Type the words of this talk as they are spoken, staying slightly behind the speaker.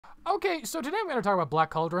Okay, so today I'm going to talk about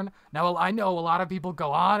Black Cauldron. Now, I know a lot of people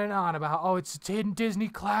go on and on about, oh, it's a hidden Disney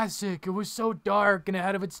classic. It was so dark and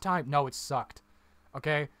ahead of its time. No, it sucked.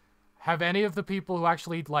 Okay? Have any of the people who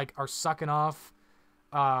actually, like, are sucking off,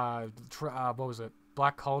 what was it?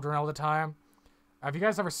 Black Cauldron all the time? Have you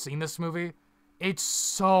guys ever seen this movie? It's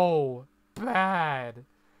so bad.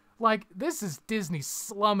 Like, this is Disney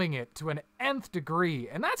slumming it to an nth degree.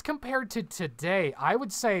 And that's compared to today. I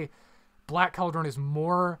would say Black Cauldron is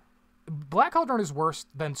worse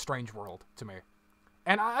than Strange World to me.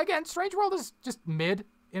 And again, Strange World is just mid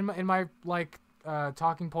in my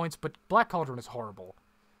talking points, but Black Cauldron is horrible.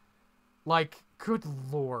 Like, good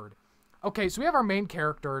lord. Okay, so we have our main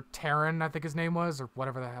character, Taran, I think his name was, or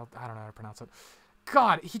whatever the hell, I don't know how to pronounce it.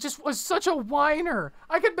 God, he just was such a whiner.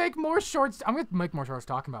 I could make more shorts. I'm going to make more shorts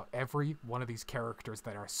talking about every one of these characters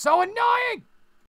that are so annoying.